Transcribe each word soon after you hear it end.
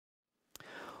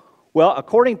Well,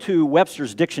 according to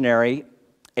Webster's dictionary,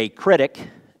 a critic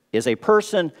is a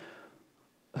person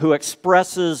who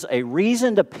expresses a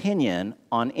reasoned opinion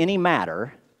on any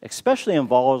matter, especially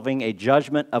involving a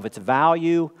judgment of its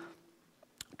value,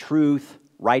 truth,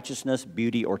 righteousness,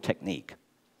 beauty, or technique.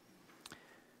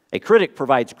 A critic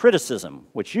provides criticism,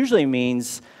 which usually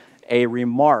means a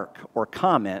remark or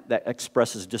comment that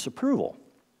expresses disapproval.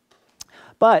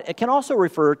 But it can also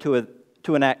refer to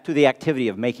the activity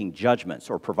of making judgments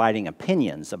or providing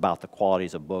opinions about the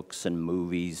qualities of books and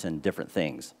movies and different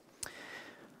things.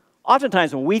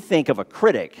 Oftentimes when we think of a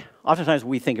critic, we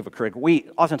think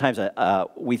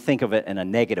of it in a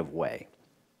negative way.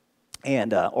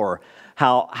 And or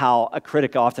how a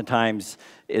critic oftentimes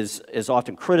is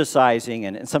often criticizing,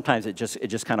 and sometimes it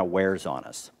just kind of wears on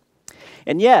us.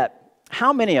 And yet,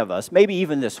 how many of us, maybe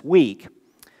even this week,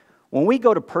 when we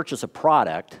go to purchase a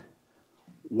product,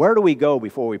 where do we go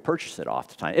before we purchase it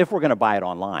oftentimes, if we're going to buy it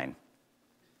online?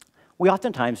 We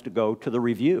oftentimes go to the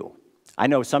review. I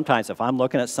know sometimes if I'm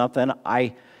looking at something,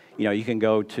 you can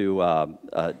go to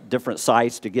different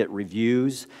sites to get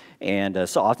reviews, and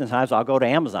so oftentimes I'll go to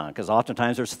Amazon, because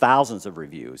oftentimes there's thousands of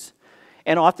reviews.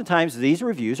 And oftentimes these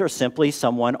reviews are simply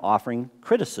someone offering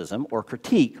criticism or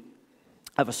critique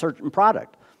of a certain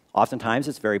product. Oftentimes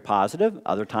it's very positive,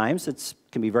 other times it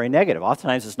can be very negative.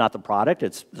 Oftentimes it's not the product,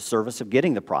 it's the service of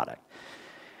getting the product.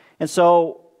 And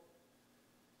so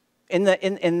in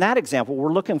that example,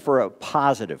 we're looking for a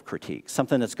positive critique,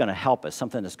 something that's going to help us,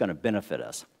 something that's going to benefit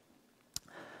us.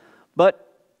 But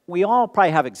we all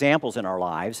probably have examples in our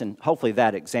lives, and hopefully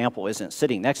that example isn't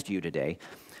sitting next to you today,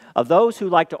 of those who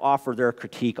like to offer their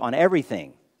critique on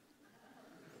everything,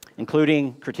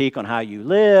 including critique on how you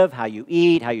live, how you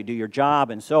eat, how you do your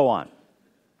job, and so on.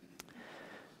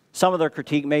 Some of their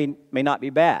critique may not be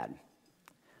bad.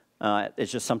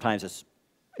 It's just sometimes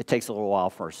it takes a little while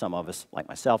for some of us, like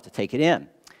myself, to take it in.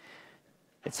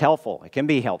 It's helpful. It can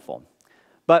be helpful.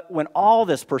 But when all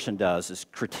this person does is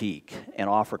critique and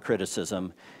offer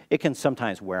criticism, it can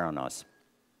sometimes wear on us.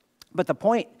 But the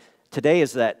point today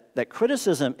is that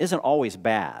criticism isn't always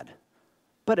bad,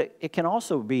 but it can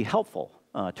also be helpful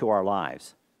to our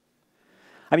lives.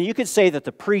 I mean, you could say that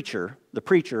the preacher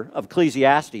of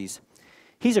Ecclesiastes,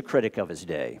 he's a critic of his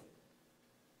day.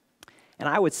 And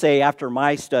I would say after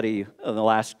my study of the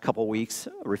last couple weeks,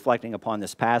 reflecting upon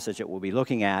this passage that we'll be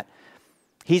looking at,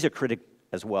 he's a critic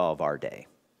as well of our day.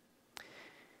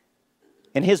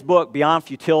 In his book, Beyond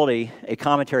Futility, a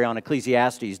commentary on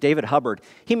Ecclesiastes, David Hubbard,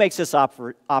 he makes this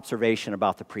observation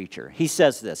about the preacher. He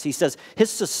says this, he says, his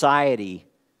society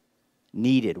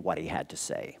needed what he had to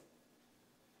say.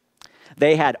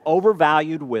 They had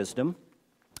overvalued wisdom,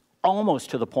 almost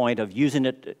to the point of using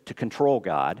it to control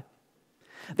God.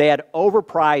 They had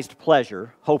overprized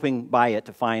pleasure, hoping by it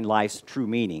to find life's true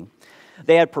meaning.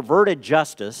 They had perverted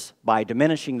justice by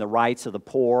diminishing the rights of the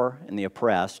poor and the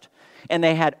oppressed. And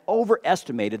they had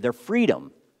overestimated their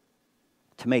freedom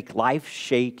to make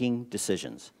life-shaking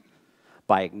decisions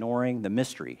by ignoring the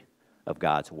mystery of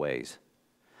God's ways.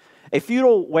 A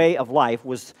futile way of life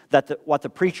was what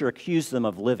the preacher accused them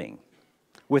of living.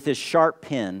 With his sharp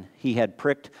pen, he had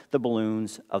pricked the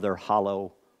balloons of their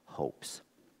hollow hopes.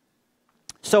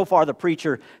 So far, the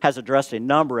preacher has addressed a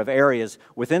number of areas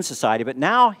within society, but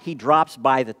now he drops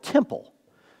by the temple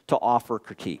to offer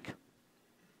critique.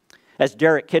 As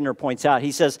Derek Kidner points out,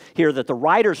 he says here that the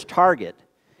writer's target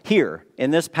here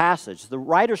in this passage, the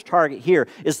writer's target here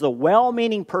is the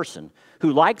well-meaning person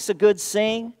who likes a good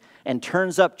sing and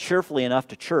turns up cheerfully enough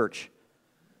to church,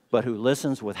 but who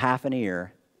listens with half an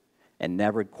ear and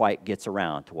never quite gets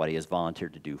around to what he has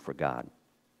volunteered to do for God.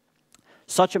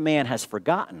 Such a man has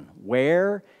forgotten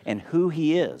where and who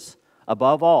he is,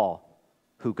 above all,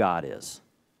 who God is.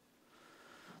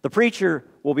 The preacher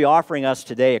will be offering us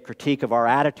today a critique of our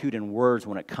attitude and words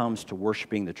when it comes to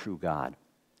worshiping the true God.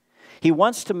 He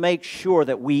wants to make sure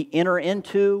that we enter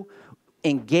into,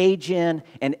 engage in,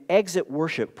 and exit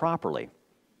worship properly.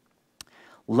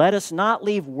 Let us not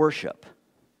leave worship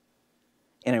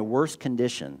in a worse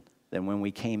condition than when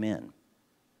we came in.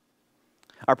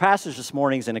 Our passage this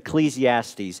morning is in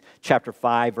Ecclesiastes chapter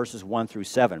 5, verses 1 through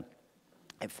 7.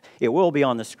 It will be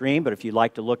on the screen, but if you'd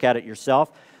like to look at it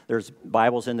yourself, there's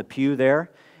Bibles in the pew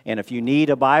there. And if you need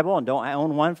a Bible and don't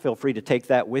own one, feel free to take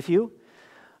that with you.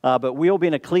 But we'll be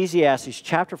in Ecclesiastes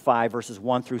chapter 5, verses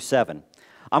 1 through 7.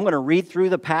 I'm going to read through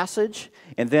the passage,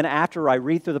 and then after I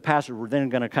read through the passage, we're then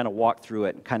going to kind of walk through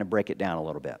it and kind of break it down a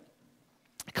little bit.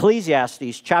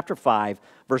 Ecclesiastes chapter 5,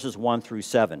 verses 1 through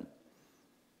 7.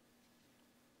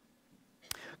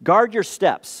 Guard your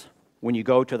steps when you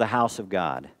go to the house of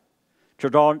God.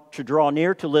 To draw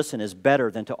near to listen is better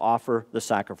than to offer the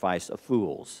sacrifice of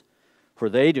fools. for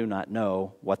they do not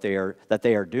know what that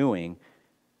they are doing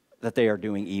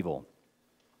evil.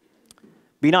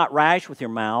 Be not rash with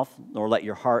your mouth, nor let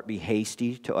your heart be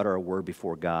hasty to utter a word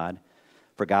before God.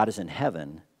 For God is in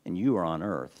heaven, and you are on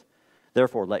earth.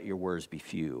 Therefore let your words be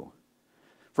few.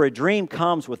 For a dream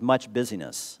comes with much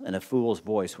busyness, and a fool's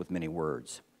voice with many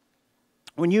words.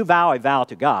 When you vow a vow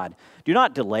to God, do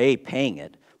not delay paying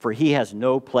it, for he has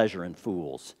no pleasure in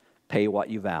fools. Pay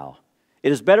what you vow.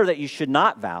 It is better that you should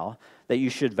not vow, that you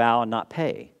should vow and not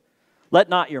pay. Let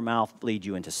not your mouth lead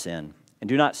you into sin, and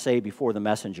do not say before the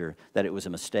messenger that it was a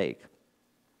mistake.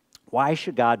 Why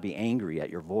should God be angry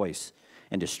at your voice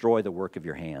and destroy the work of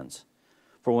your hands?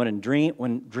 For when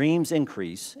dreams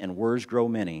increase and words grow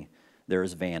many, there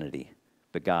is vanity,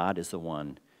 but God is the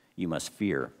one you must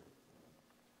fear.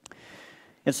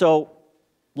 And so,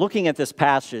 looking at this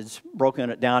passage, broken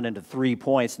it down into 3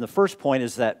 points, and the first point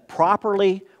is that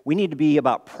we need to be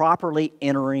about properly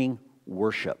entering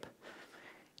worship.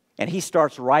 And he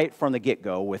starts right from the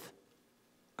get-go with,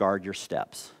 guard your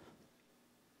steps.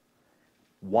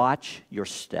 Watch your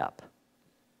step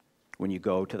when you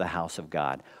go to the house of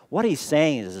God. What he's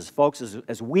saying is folks,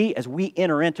 as we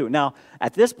enter into it, now,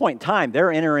 at this point in time,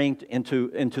 they're entering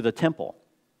into the temple.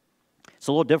 It's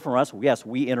a little different for us. Yes,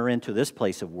 we enter into this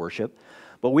place of worship,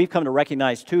 but we've come to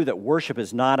recognize, too, that worship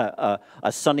is not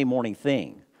a Sunday morning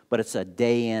thing, but it's a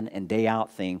day in and day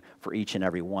out thing for each and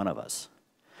every one of us.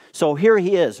 So here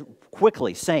he is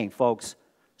quickly saying, folks,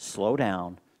 slow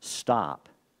down, stop,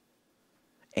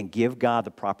 and give God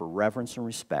the proper reverence and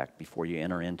respect before you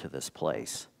enter into this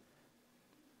place.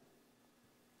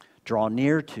 Draw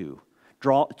near to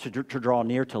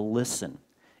listen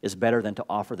is better than to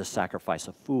offer the sacrifice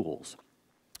of fools,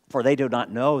 for they do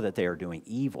not know that they are doing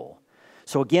evil.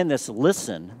 So again, this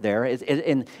listen there,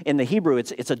 in the Hebrew, it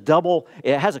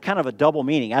has a kind of a double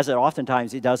meaning, as it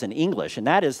oftentimes it does in English, and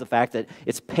that is the fact that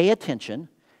it's pay attention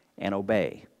and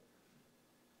obey.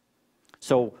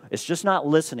 So it's just not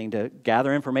listening to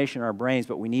gather information in our brains,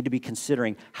 but we need to be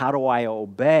considering, how do I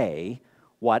obey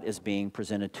what is being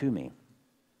presented to me?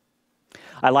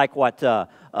 I like what a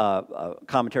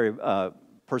commentary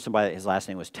person by his last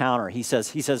name was Towner. He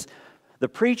says, the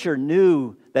preacher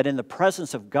knew that in the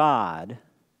presence of God,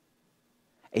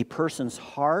 a person's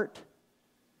heart,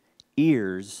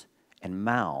 ears, and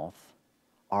mouth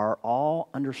are all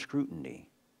under scrutiny.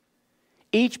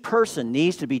 Each person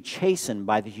needs to be chastened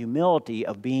by the humility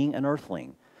of being an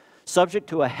earthling, subject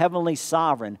to a heavenly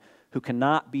sovereign who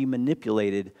cannot be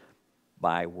manipulated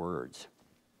by words.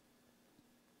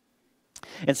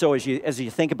 And so as you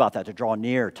think about that, to draw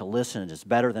near, to listen, is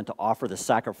better than to offer the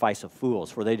sacrifice of fools,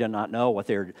 for they do not know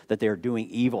that they are doing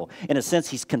evil. In a sense,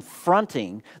 he's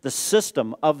confronting the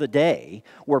system of the day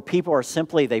where people are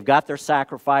simply, they've got their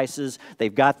sacrifices,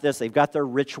 they've got this, they've got their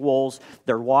rituals,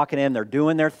 they're walking in, they're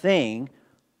doing their thing,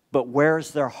 but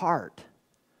where's their heart?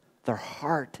 Their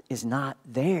heart is not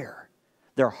there.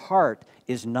 Their heart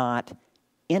is not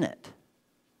in it.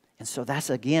 And so that's,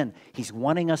 again, he's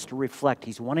wanting us to reflect.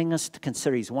 He's wanting us to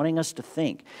consider. He's wanting us to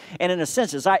think. And in a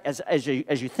sense, as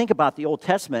you think about the Old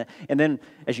Testament, and then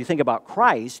as you think about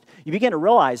Christ, you begin to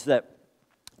realize that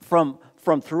from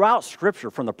throughout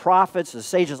Scripture, from the prophets, the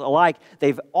sages alike,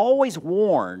 they've always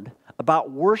warned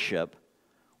about worship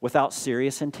without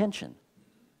serious intention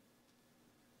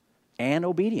and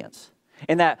obedience.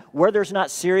 And that where there's not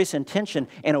serious intention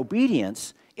and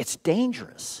obedience, it's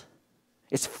dangerous.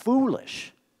 It's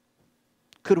foolish.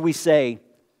 Could we say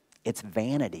it's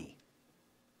vanity?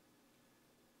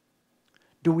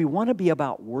 Do we want to be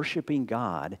about worshiping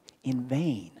God in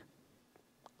vain?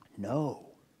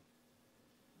 No.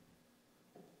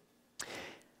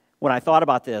 When I thought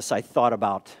about this, I thought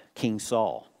about King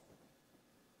Saul.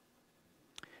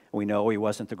 We know he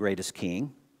wasn't the greatest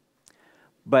king.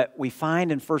 But we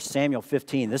find in 1 Samuel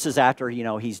 15, this is after,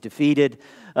 he's defeated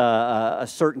a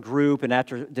certain group, and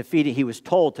after defeating, he was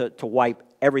told to wipe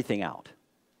everything out.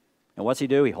 And what's he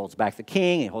do? He holds back the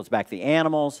king, he holds back the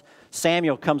animals.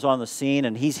 Samuel comes on the scene,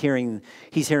 and he's hearing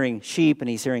sheep, and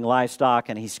he's hearing livestock,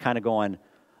 and he's kind of going,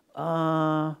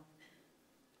 I'm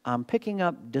picking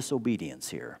up disobedience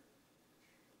here.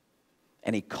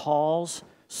 And he calls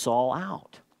Saul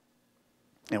out.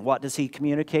 And what does he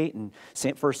communicate? In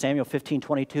 1 Samuel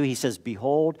 15:22, he says,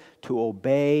 behold, to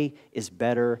obey is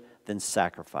better than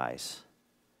sacrifice,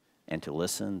 and to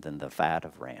listen than the fat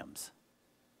of rams.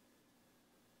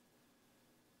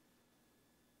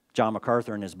 John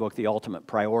MacArthur, in his book, The Ultimate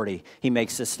Priority, he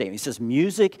makes this statement. He says,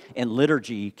 music and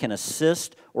liturgy can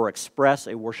assist or express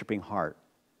a worshiping heart,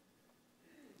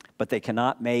 but they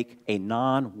cannot make a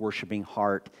non-worshiping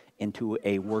heart into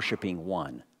a worshiping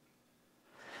one.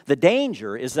 The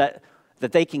danger is that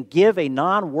that they can give a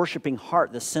non-worshiping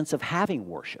heart the sense of having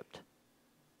worshiped.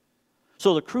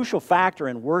 So the crucial factor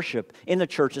in worship in the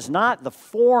church is not the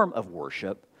form of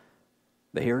worship,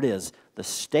 but here it is, the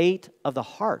state of the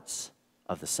hearts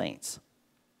of the saints.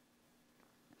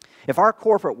 If our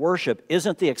corporate worship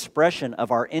isn't the expression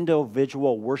of our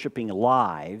individual worshiping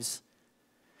lives,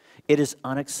 it is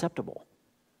unacceptable.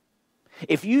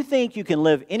 If you think you can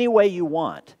live any way you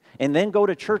want and then go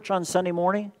to church on Sunday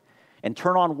morning and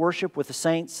turn on worship with the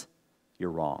saints,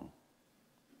 you're wrong.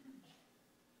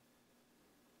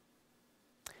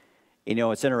 You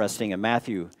know, it's interesting in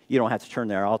Matthew, you don't have to turn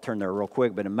there, I'll turn there real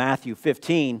quick, but in Matthew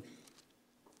 15,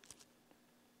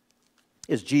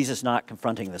 is Jesus not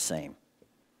confronting the same?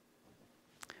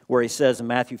 Where he says in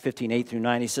Matthew 15, 8 through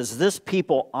 9, he says, "This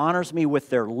people honors me with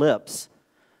their lips,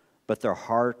 but their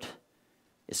heart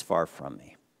is far from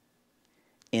me.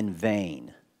 In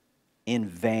vain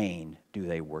do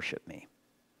they worship me."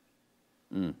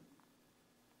 And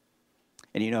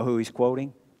you know who he's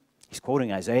quoting? He's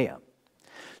quoting Isaiah.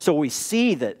 So we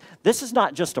see that this is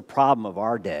not just a problem of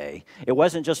our day. It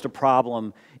wasn't just a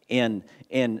problem in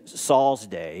Saul's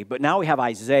day, but now we have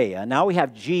Isaiah, now we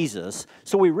have Jesus.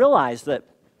 So we realize that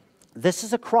this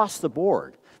is across the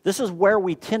board. This is where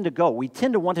we tend to go. We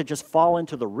tend to want to just fall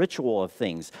into the ritual of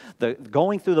things, the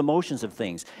going through the motions of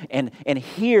things. And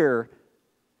here,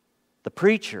 the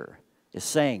preacher is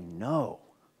saying, no,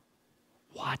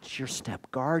 watch your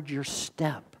step, guard your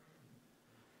step.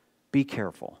 Be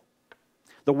careful.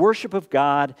 The worship of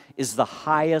God is the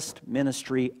highest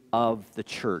ministry of the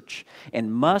church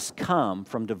and must come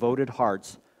from devoted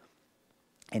hearts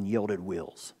and yielded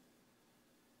wills.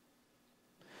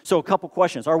 So a couple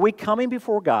questions. Are we coming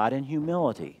before God in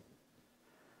humility,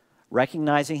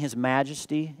 recognizing His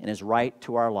majesty and His right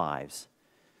to our lives,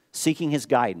 seeking His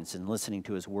guidance and listening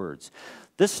to His words?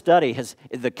 This study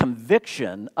the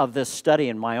conviction of this study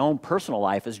in my own personal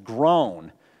life has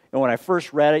grown. And when I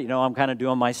first read it, I'm kind of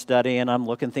doing my study and I'm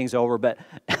looking things over, but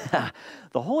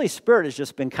the Holy Spirit has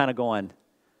just been kind of going,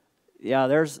 yeah,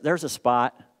 there's a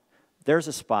spot. There's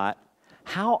a spot.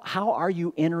 How are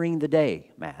you entering the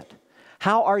day, Matt?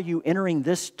 How are you entering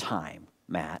this time,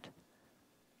 Matt?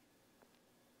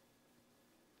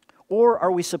 Or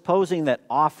are we supposing that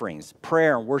offerings,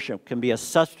 prayer, and worship can be a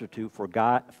substitute for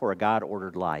a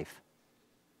God-ordered life?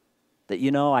 That,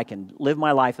 I can live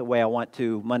my life the way I want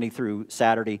to, Monday through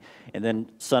Saturday, and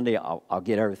then Sunday I'll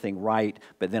get everything right,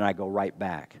 but then I go right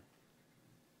back.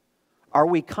 Are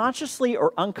we consciously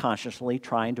or unconsciously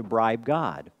trying to bribe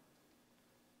God?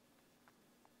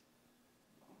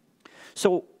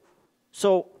 So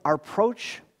our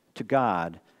approach to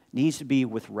God needs to be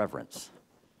with reverence.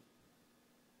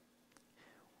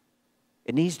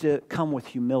 It needs to come with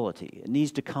humility. It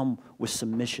needs to come with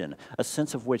submission, a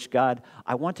sense of which, God,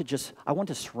 I want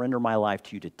to surrender my life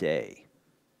to you today,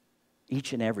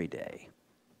 each and every day.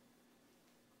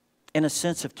 In a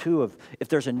sense of if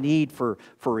there's a need for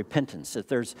repentance, if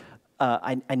there's,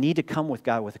 I need to come with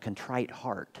God with a contrite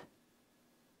heart,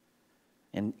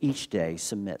 and each day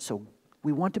submit. So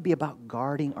we want to be about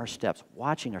guarding our steps,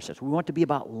 watching our steps. We want to be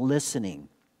about listening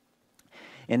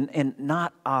and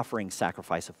not offering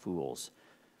sacrifice of fools.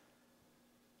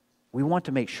 We want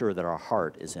to make sure that our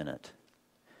heart is in it.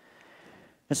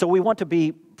 And so we want to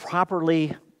be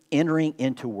properly entering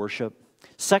into worship.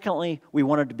 Secondly, we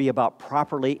want it to be about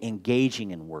properly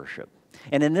engaging in worship.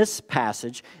 And in this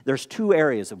passage, there's two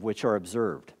areas of which are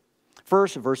observed.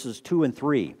 First, verses 2 and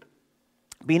 3.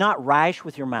 Be not rash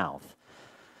with your mouth,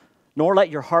 nor let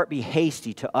your heart be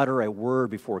hasty to utter a word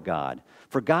before God.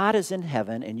 For God is in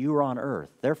heaven and you are on earth.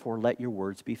 Therefore, let your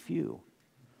words be few.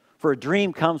 For a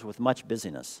dream comes with much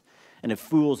busyness, and a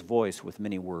fool's voice with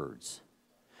many words.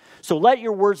 So let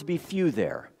your words be few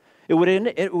there. It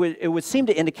would seem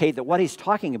to indicate that what he's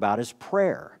talking about is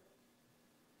prayer.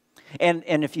 And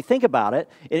if you think about it,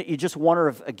 you just wonder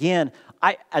if, again,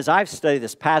 as I've studied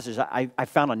this passage, I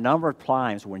found a number of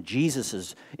times when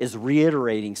Jesus is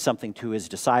reiterating something to his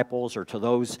disciples or to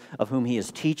those of whom he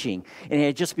is teaching, and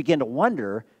I just begin to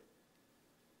wonder,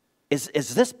 is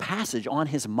this passage on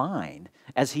his mind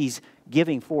as he's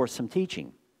giving forth some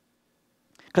teaching?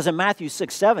 Because in Matthew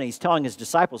 6:7, he's telling his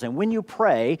disciples, and when you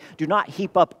pray, do not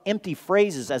heap up empty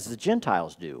phrases as the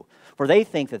Gentiles do, for they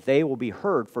think that they will be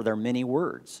heard for their many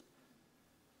words.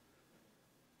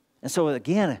 And so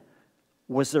again,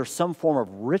 was there some form of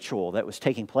ritual that was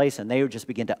taking place and they would just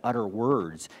begin to utter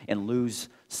words and lose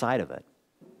sight of it?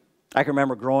 I can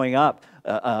remember growing up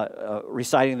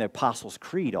reciting the Apostles'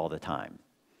 Creed all the time.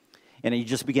 And you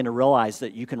just begin to realize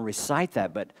that you can recite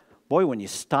that, but boy, when you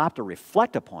stop to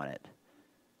reflect upon it,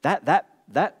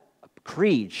 that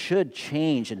creed should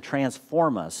change and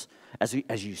transform us as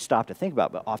you stop to think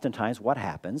about it. But oftentimes what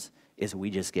happens is we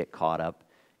just get caught up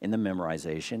in the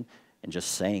memorization and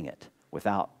just saying it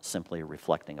without simply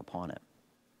reflecting upon it.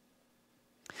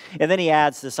 And then he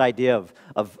adds this idea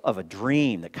of a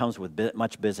dream that comes with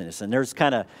much busyness. And there's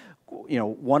kind of,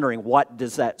 wondering what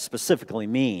does that specifically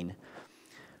mean.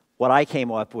 What I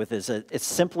came up with is that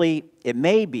it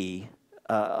may be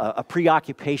a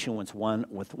preoccupation with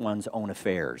one's own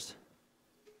affairs.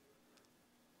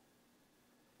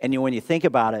 And when you think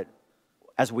about it,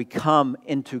 as we come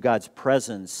into God's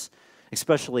presence,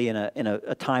 especially in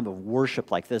a time of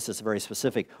worship like this, it's very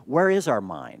specific. Where is our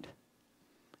mind?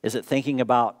 Is it thinking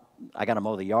about, I got to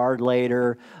mow the yard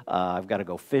later, I've got to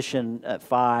go fishing at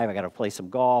 5, I got to play some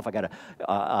golf, I got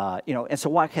to, and so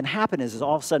what can happen is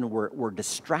all of a sudden we're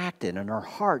distracted, and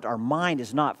our mind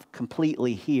is not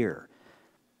completely here.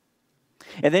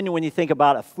 And then when you think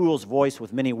about a fool's voice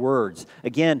with many words,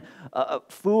 again,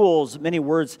 fool's many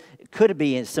words could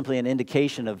be simply an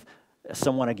indication of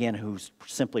someone, again, who's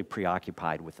simply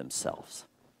preoccupied with themselves.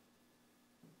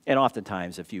 And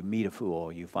oftentimes, if you meet a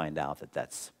fool, you find out that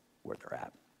that's where they're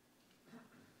at.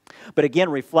 But again,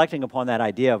 reflecting upon that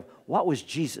idea of what was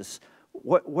Jesus,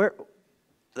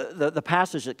 the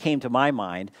passage that came to my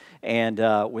mind and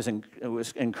was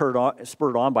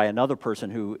spurred on by another person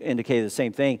who indicated the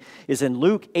same thing is in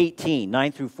Luke 18,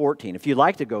 9 through 14. If you'd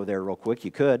like to go there real quick,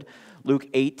 you could. Luke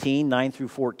 18, 9 through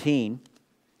 14.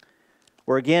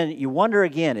 Where again, you wonder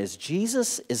again, is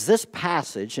this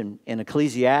passage in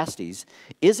Ecclesiastes,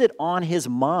 is it on his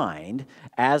mind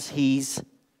as he's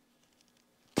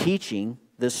teaching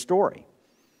this story?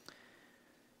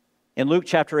 In Luke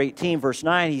chapter 18, verse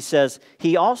 9, he says,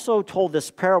 he also told this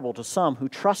parable to some who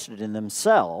trusted in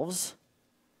themselves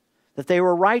that they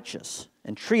were righteous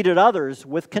and treated others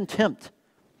with contempt.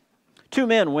 2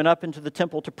 men went up into the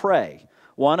temple to pray,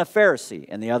 one a Pharisee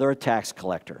and the other a tax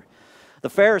collector. The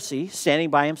Pharisee,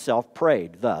 standing by himself,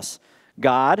 prayed thus,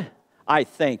 God, I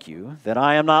thank you that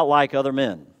I am not like other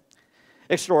men,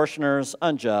 extortioners,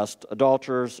 unjust,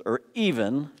 adulterers, or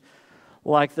even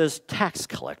like this tax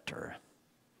collector.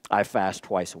 I fast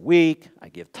twice a week, I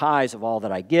give tithes of all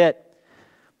that I get,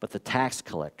 but the tax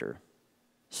collector,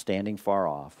 standing far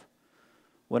off,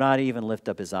 would not even lift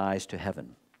up his eyes to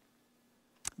heaven,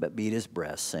 but beat his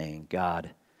breast, saying, God,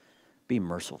 be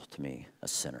merciful to me, a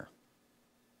sinner.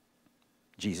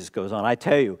 Jesus goes on, I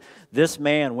tell you, this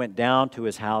man went down to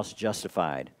his house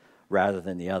justified rather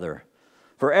than the other.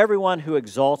 For everyone who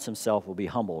exalts himself will be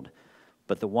humbled,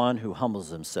 but the one who humbles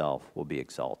himself will be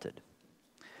exalted.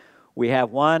 We have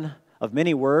one of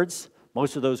many words.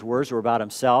 Most of those words were about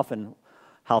himself and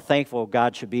how thankful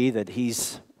God should be that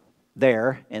he's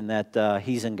there and that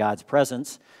he's in God's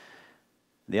presence.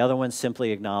 The other one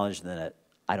simply acknowledged that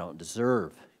I don't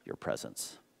deserve your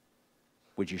presence.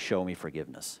 Would you show me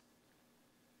forgiveness?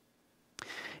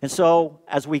 And so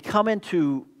as we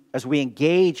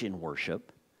engage in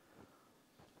worship,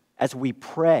 as we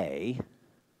pray,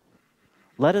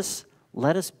 let us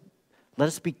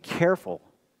be careful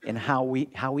in how we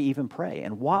even pray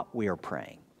and what we are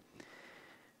praying.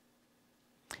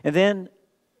 And then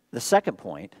the second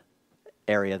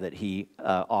area that he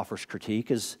offers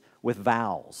critique is with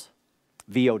vows.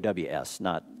 V-O-W-S,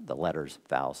 not the letters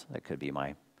vowels. That could be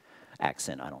my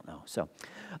accent, I don't know. So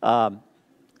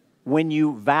when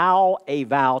you vow a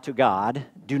vow to God,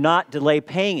 do not delay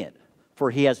paying it, for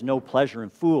he has no pleasure in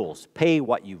fools. Pay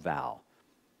what you vow.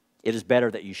 It is better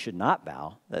that you should not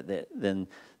vow than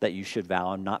that you should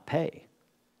vow and not pay.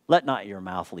 Let not your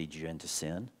mouth lead you into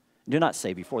sin. Do not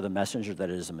say before the messenger that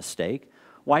it is a mistake.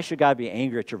 Why should God be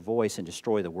angry at your voice and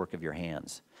destroy the work of your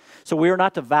hands? So we are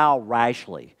not to vow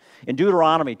rashly. In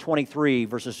Deuteronomy 23,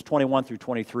 verses 21 through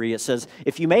 23, it says,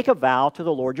 if you make a vow to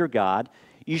the Lord your God,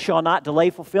 you shall not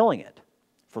delay fulfilling it.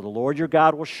 For the Lord your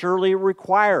God will surely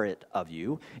require it of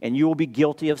you, and you will be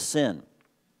guilty of sin.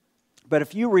 But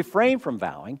if you refrain from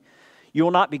vowing, you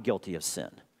will not be guilty of sin.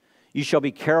 You shall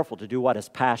be careful to do what has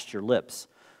passed your lips,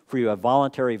 for you have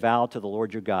voluntarily vowed to the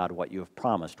Lord your God what you have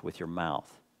promised with your mouth.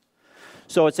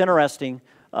 So it's interesting.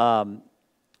 In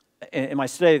my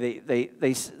study,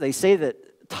 they say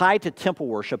that tied to temple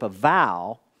worship, a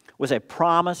vow was a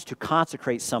promise to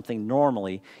consecrate something,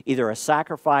 normally either a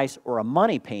sacrifice or a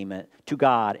money payment to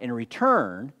God in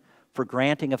return for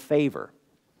granting a favor.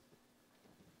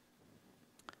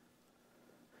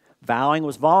 Vowing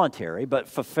was voluntary, but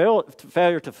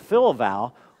failure to fulfill a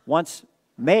vow once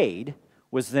made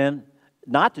was then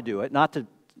not to do it, not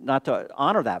to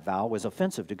honor that vow was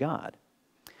offensive to God.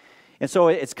 And so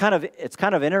it's kind of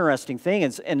an interesting thing.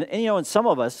 And and some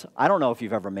of us, I don't know if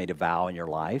you've ever made a vow in your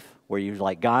life where you're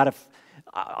like, God, if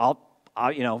I'll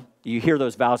you hear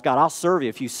those vows, God, I'll serve you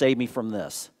if you save me from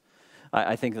this.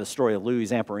 I think of the story of Louis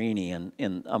Zamperini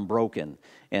in Unbroken,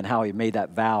 and how he made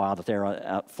that vow out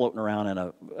there, floating around in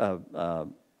a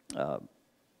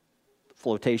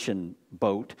flotation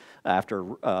boat after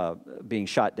being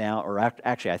shot down, or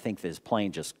actually I think his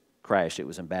plane just crashed. It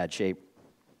was in bad shape.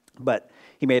 But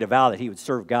he made a vow that he would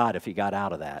serve God if he got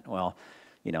out of that. Well,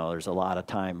 there's a lot of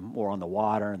time more on the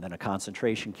water, and then a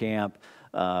concentration camp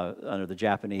under the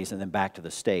Japanese, and then back to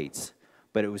the States.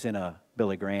 But it was in a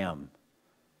Billy Graham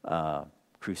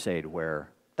crusade where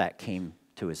that came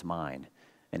to his mind,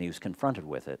 and he was confronted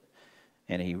with it,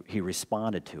 and he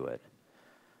responded to it.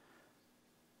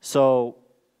 So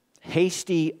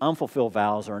hasty, unfulfilled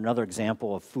vows are another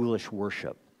example of foolish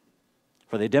worship,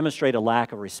 for they demonstrate a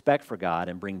lack of respect for God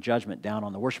and bring judgment down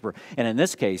on the worshiper. And in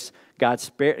this case, God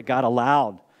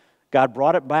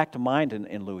brought it back to mind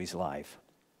in Louis' life,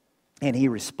 and he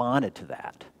responded to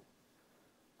that.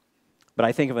 But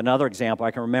I think of another example.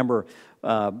 I can remember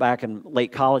back in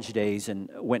late college days, and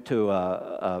went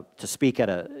to speak at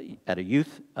a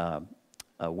youth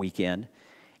weekend,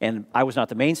 and I was not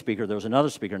the main speaker. There was another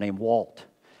speaker named Walt.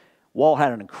 Walt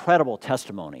had an incredible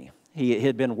testimony. He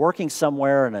had been working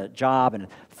somewhere in a job and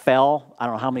fell, I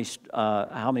don't know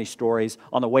how many stories.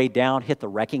 On the way down, hit the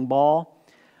wrecking ball,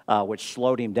 which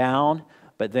slowed him down.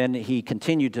 But then he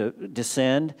continued to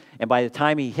descend, and by the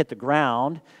time he hit the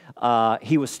ground,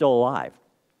 he was still alive.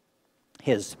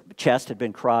 His chest had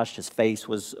been crushed. His face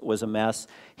was a mess.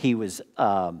 He was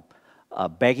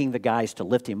begging the guys to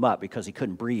lift him up because he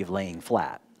couldn't breathe laying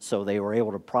flat. So they were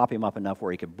able to prop him up enough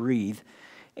where he could breathe,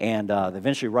 and they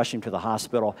eventually rushed him to the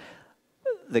hospital.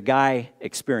 The guy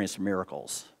experienced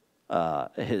miracles.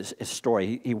 His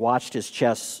story, he watched his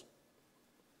chest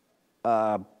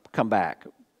come back.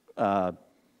 The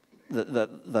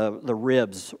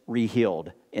ribs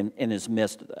re-healed in his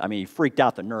midst. I mean, he freaked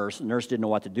out the nurse. The nurse didn't know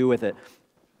what to do with it.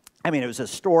 I mean, it was a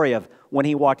story of when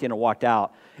he walked in and walked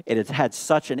out, it had had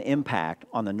such an impact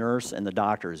on the nurse and the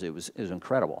doctors. It was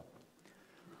incredible.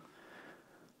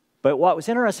 But what was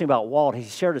interesting about Walt, he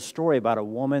shared a story about a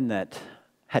woman that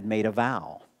had made a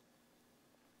vow.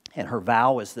 And her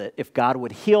vow was that if God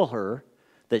would heal her,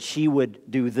 that she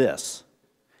would do this.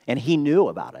 And he knew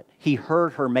about it. He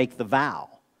heard her make the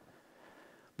vow.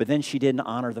 But then she didn't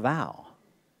honor the vow.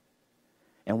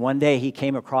 And one day he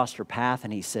came across her path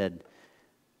and he said,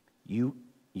 You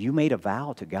made a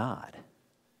vow to God.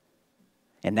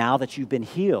 And now that you've been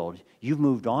healed, you've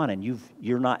moved on, and you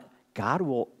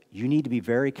need to be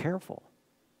very careful.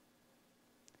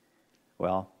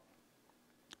 Well,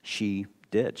 she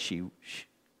did.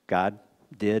 God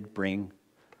did bring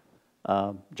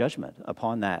judgment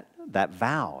upon that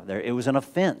vow. It was an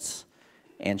offense.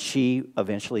 And she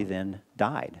eventually then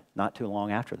died, not too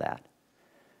long after that.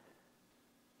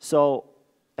 So,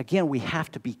 again, we have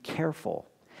to be careful.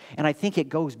 And I think it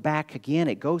goes back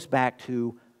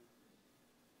to,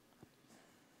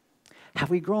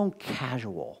 have we grown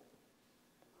casual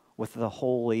with the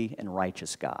holy and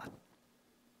righteous God?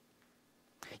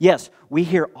 Yes, we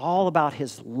hear all about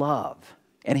his love,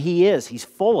 and he's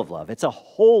full of love. It's a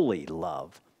holy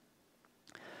love.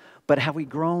 But have we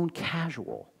grown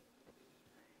casual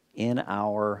in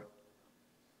our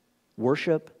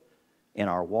worship, in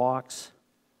our walks?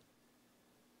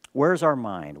 Where's our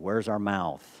mind? Where's our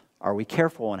mouth? Are we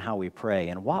careful in how we pray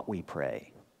and what we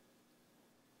pray?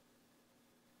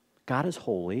 God is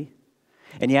holy.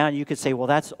 And you could say, well,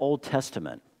 that's Old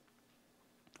Testament.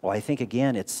 Well, I think,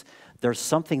 again, there's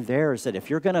something there is that if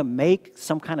you're going to make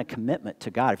some kind of commitment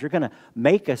to God, if you're going to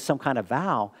make some kind of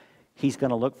vow, he's going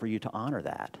to look for you to honor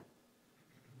that.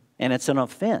 And it's an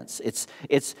offense. It's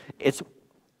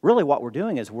really what we're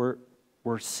doing is we're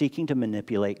seeking to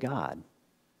manipulate God.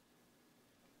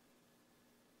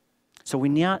 So we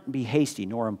need not be hasty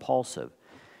nor impulsive.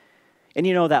 And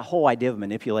that whole idea of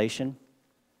manipulation,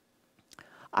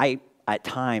 at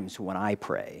times when I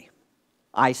pray,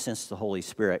 I sense the Holy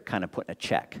Spirit kind of putting a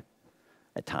check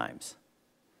at times.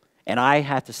 And I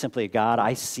have to simply, God,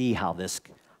 I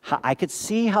could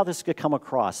see how this could come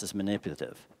across as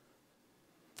manipulative.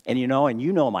 And you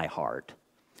know my heart.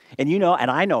 And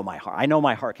I know my heart. I know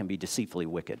my heart can be deceitfully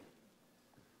wicked.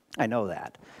 I know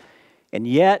that. And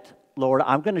yet, Lord,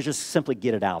 I'm going to just simply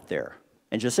get it out there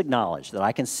and just acknowledge that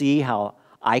I can see how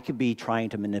I could be trying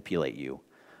to manipulate you.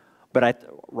 But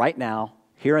right now,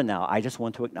 here and now, I just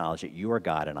want to acknowledge that you are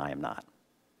God and I am not.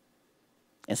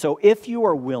 And so if you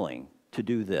are willing to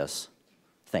do this,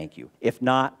 thank you. If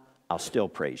not, I'll still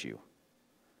praise you.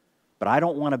 But I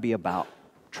don't want to be about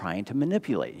trying to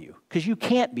manipulate you, because you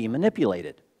can't be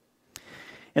manipulated.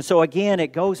 And so again,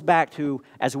 it goes back to,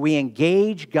 as we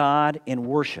engage God in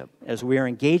worship, as we are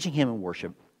engaging Him in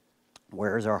worship,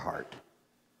 where is our heart?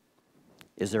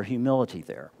 Is there humility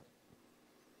there?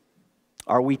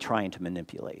 Are we trying to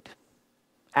manipulate?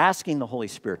 Asking the Holy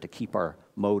Spirit to keep our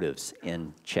motives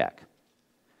in check.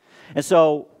 And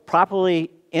so,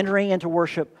 properly entering into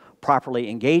worship, properly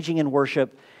engaging in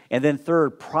worship, and then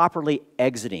third, properly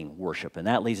exiting worship. And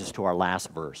that leads us to our last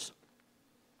verse.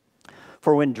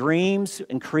 For when dreams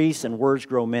increase and words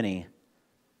grow many,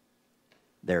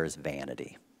 there is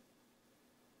vanity.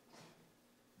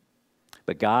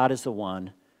 But God is the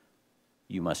one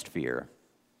you must fear.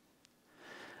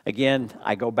 Again,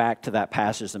 I go back to that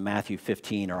passage in Matthew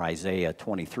 15 or Isaiah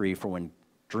 23. For when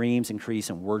dreams increase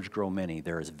and words grow many,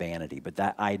 there is vanity. But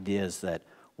that idea is that,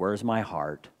 where is my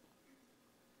heart?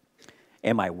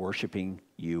 Am I worshiping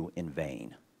you in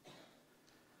vain?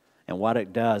 And what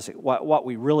it does, what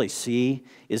we really see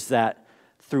is that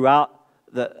throughout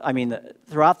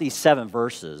these 7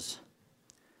 verses,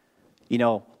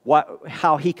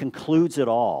 how he concludes it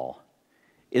all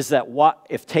is that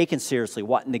if taken seriously,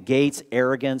 what negates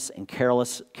arrogance and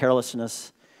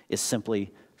carelessness is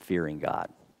simply fearing God,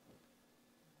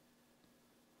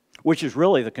 which is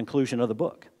really the conclusion of the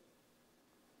book.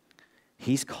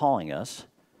 He's calling us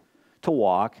to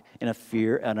walk in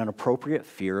an appropriate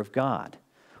fear of God.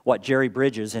 What Jerry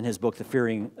Bridges in his book,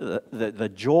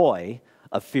 The Joy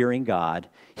of Fearing God,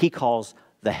 he calls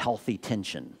the healthy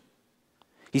tension.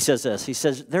 He says this, he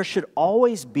says, there should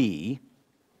always be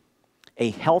a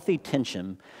healthy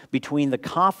tension between the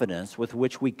confidence with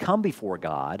which we come before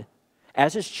God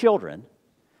as His children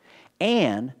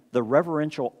and the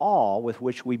reverential awe with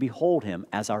which we behold Him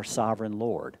as our sovereign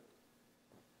Lord.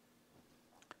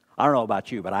 I don't know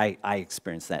about you, but I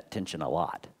experience that tension a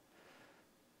lot.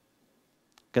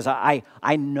 Because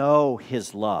I know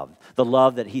His love, the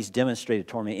love that He's demonstrated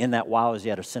toward me in that while I was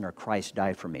yet a sinner, Christ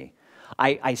died for me.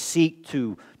 I seek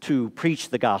to preach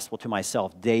the gospel to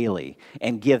myself daily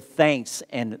and give thanks,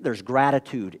 and there's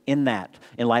gratitude in that,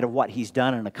 in light of what He's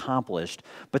done and accomplished.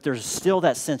 But there's still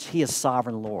that sense He is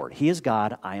sovereign Lord. He is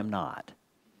God, I am not.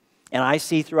 And I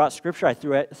see throughout Scripture,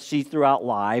 I see throughout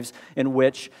lives in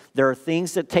which there are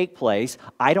things that take place.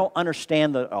 I don't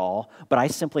understand it all, but I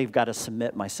simply have got to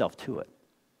submit myself to it,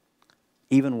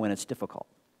 even when it's difficult.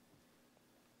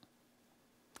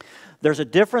 There's a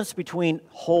difference between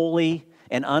holy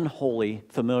and unholy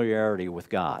familiarity with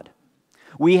God.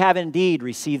 We have indeed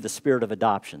received the Spirit of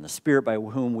adoption, the Spirit by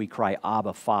whom we cry,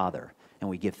 Abba, Father, and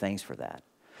we give thanks for that.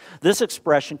 This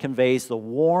expression conveys the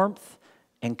warmth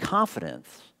and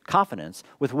confidence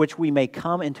with which we may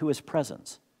come into His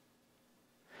presence.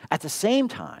 At the same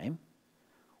time,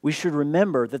 we should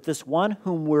remember that this one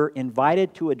whom we're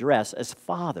invited to address as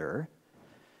Father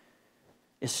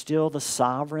is still the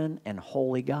sovereign and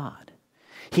holy God.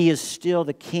 He is still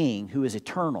the King who is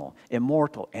eternal,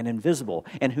 immortal, and invisible,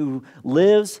 and who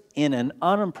lives in an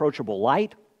unapproachable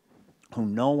light,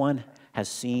 whom no one has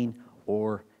seen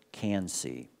or can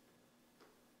see.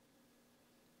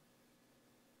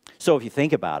 So if you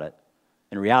think about it,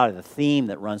 in reality, the theme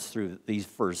that runs through these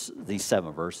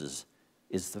 7 verses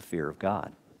is the fear of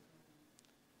God.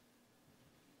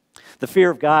 The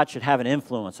fear of God should have an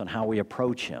influence on how we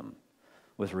approach Him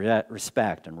with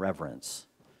respect and reverence.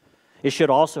 It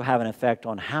should also have an effect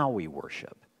on how we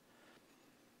worship.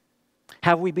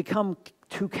 Have we become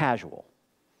too casual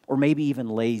or maybe even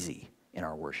lazy in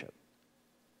our worship?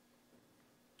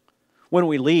 When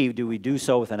we leave, do we do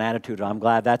so with an attitude of, I'm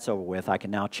glad that's over with, I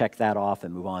can now check that off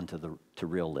and move on to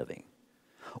real living?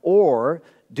 Or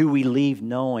do we leave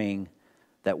knowing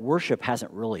that worship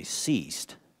hasn't really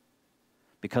ceased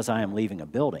because I am leaving a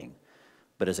building,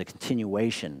 but as a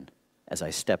continuation as I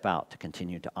step out to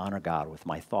continue to honor God with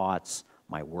my thoughts,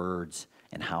 my words,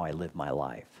 and how I live my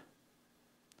life?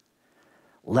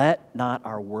 Let not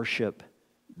our worship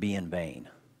be in vain.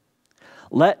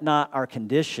 Let not our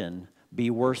condition be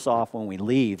worse off when we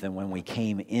leave than when we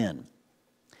came in.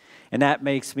 And that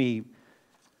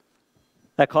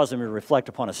caused me to reflect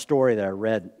upon a story that I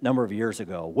read a number of years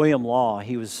ago. William Law,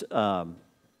 he was of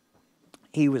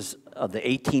the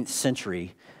 18th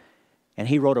century, and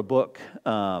he wrote a book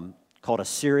called A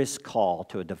Serious Call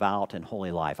to a Devout and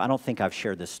Holy Life. I don't think I've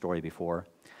shared this story before,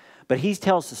 but he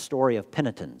tells the story of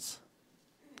Penitens.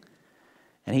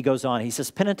 And he goes on, he says,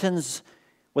 Penitens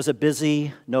was a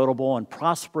busy, notable, and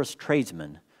prosperous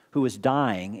tradesman who was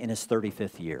dying in his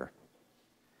 35th year.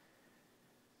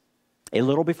 A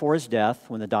little before his death,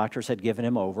 when the doctors had given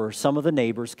him over, some of the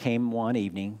neighbors came one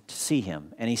evening to see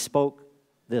him, and he spoke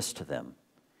this to them.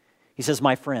 He says,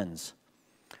 my friends,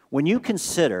 when you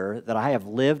consider that I have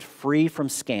lived free from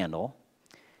scandal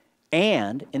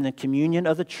and in the communion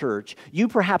of the church, you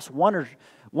perhaps wonder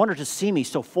to see me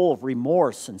so full of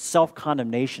remorse and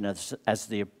self-condemnation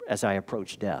as I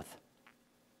approach death.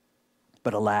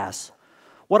 But alas,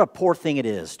 what a poor thing it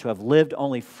is to have lived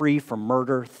only free from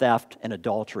murder, theft, and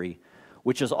adultery,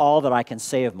 which is all that I can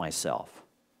say of myself.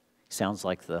 Sounds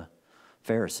like the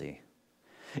Pharisee.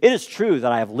 It is true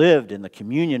that I have lived in the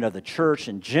communion of the church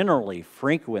and generally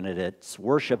frequented its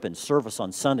worship and service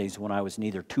on Sundays when I was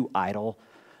neither too idle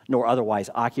nor otherwise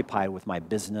occupied with my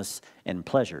business and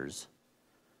pleasures.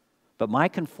 But my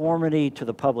conformity to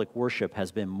the public worship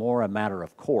has been more a matter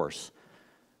of course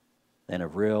than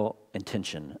of real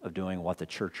intention of doing what the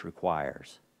church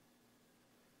requires.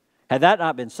 Had that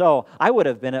not been so, I would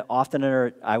have been an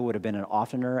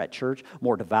oftener at church,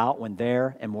 more devout when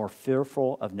there, and more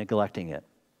fearful of neglecting it.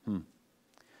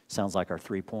 Sounds like our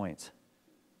 3 points.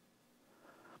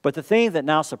 But the thing that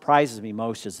now surprises me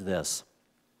most is this,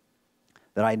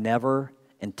 that I never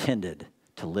intended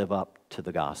to live up to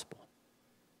the gospel.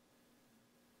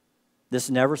 This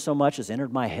never so much as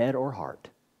entered my head or heart.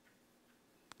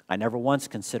 I never once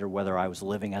considered whether I was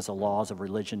living as the laws of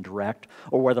religion direct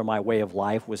or whether my way of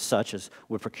life was such as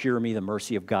would procure me the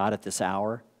mercy of God at this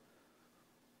hour.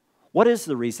 What is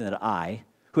the reason that I,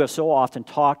 who have so often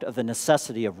talked of the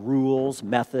necessity of rules,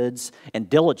 methods, and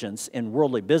diligence in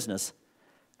worldly business,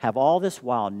 have all this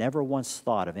while never once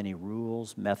thought of any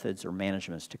rules, methods, or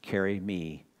managements to carry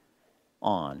me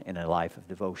on in a life of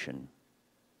devotion?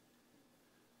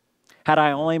 Had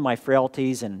I only my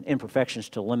frailties and imperfections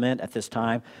to lament at this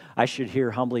time, I should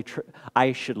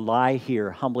lie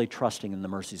here humbly trusting in the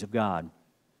mercies of God.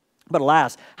 But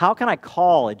alas, how can I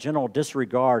call a general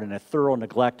disregard and a thorough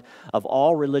neglect of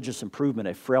all religious improvement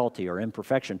a frailty or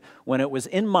imperfection when it was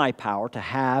in my power to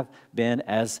have been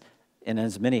as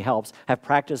many helps, have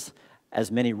practiced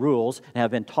as many rules, and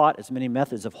have been taught as many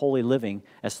methods of holy living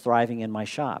as thriving in my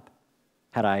shop,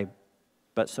 had I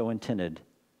but so intended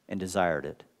and desired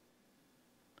it?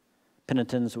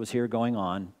 Penitence was here going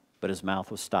on, but his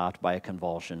mouth was stopped by a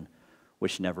convulsion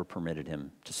which never permitted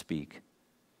him to speak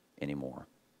anymore.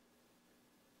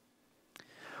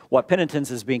 What penitence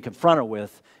is being confronted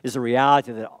with is the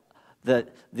reality that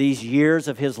these years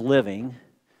of his living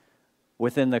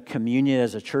within the communion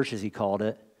as a church, as he called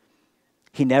it,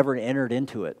 he never entered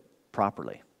into it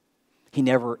properly. He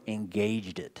never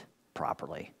engaged it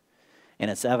properly.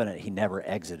 And it's evident he never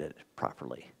exited it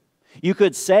properly. You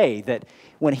could say that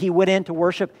when he went into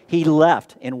worship, he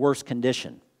left in worse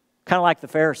condition. Kind of like the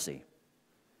Pharisee.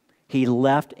 He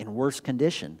left in worse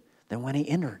condition than when he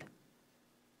entered.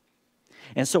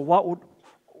 And so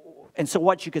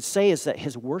what you could say is that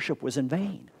his worship was in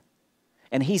vain.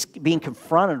 And he's being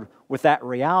confronted with that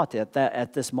reality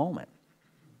at this moment.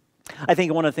 I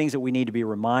think one of the things that we need to be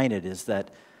reminded is that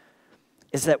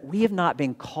we have not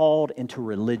been called into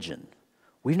religion.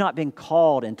 We've not been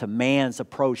called into man's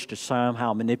approach to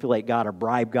somehow manipulate God or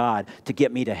bribe God to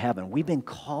get me to heaven. We've been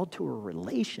called to a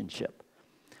relationship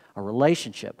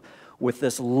with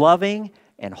this loving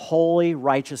and holy,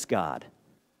 righteous God.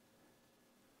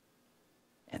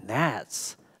 And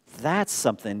that's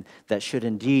something that should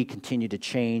indeed continue to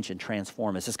change and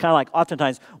transform us. It's kind of like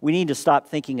oftentimes we need to stop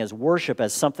thinking as worship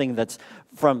as something that's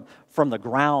from the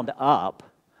ground up,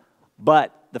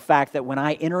 but the fact that when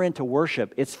I enter into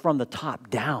worship, it's from the top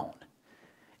down,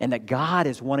 and that God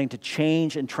is wanting to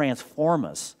change and transform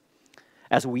us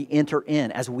as we enter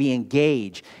in, as we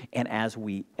engage, and as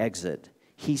we exit.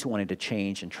 He's wanting to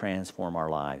change and transform our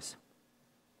lives.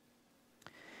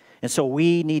 And so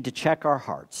we need to check our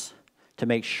hearts to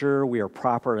make sure we are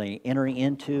properly entering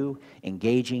into,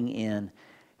 engaging in,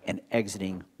 and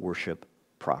exiting worship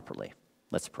properly.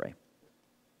 Let's pray.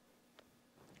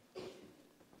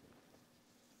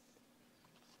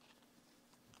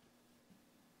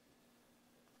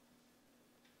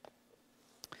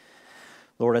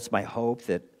 Lord, it's my hope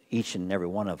that each and every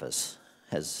one of us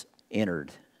has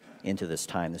entered into this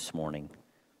time this morning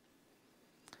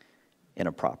in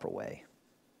a proper way.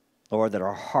 Lord, that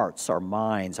our hearts, our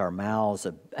minds, our mouths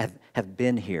have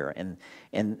been here and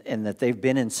that they've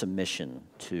been in submission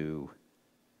to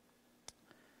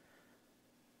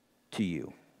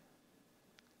you.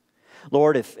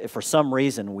 Lord, if for some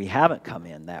reason we haven't come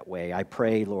in that way, I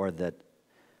pray, Lord,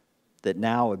 that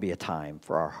now would be a time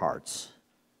for our hearts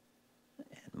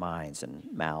and minds and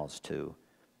mouths to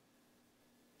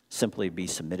simply be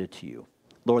submitted to you.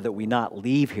 Lord, that we not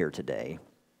leave here today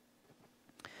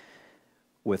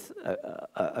with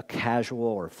a casual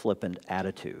or flippant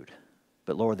attitude,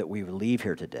 but Lord, that we would leave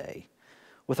here today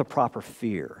with a proper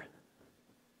fear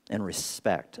and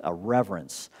respect, a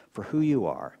reverence for who you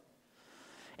are,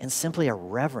 and simply a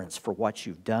reverence for what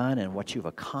you've done and what you've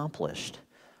accomplished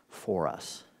for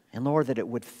us. And Lord, that it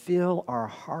would fill our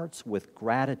hearts with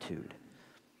gratitude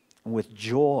and with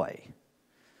joy.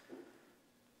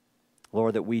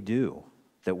 Lord, that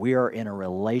we are in a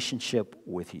relationship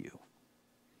with you.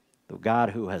 The God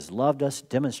who has loved us,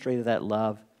 demonstrated that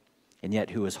love, and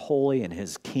yet who is holy and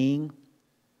his King.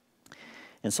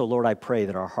 And so, Lord, I pray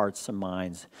that our hearts and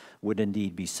minds would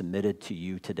indeed be submitted to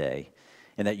you today,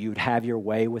 and that you would have your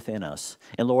way within us.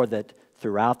 And Lord, that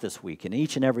throughout this week and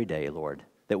each and every day, Lord,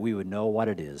 that we would know what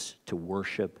it is to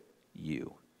worship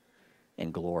you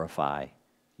and glorify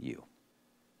you.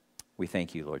 We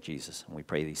thank you, Lord Jesus, and we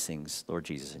pray these things, Lord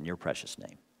Jesus, in your precious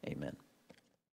name. Amen.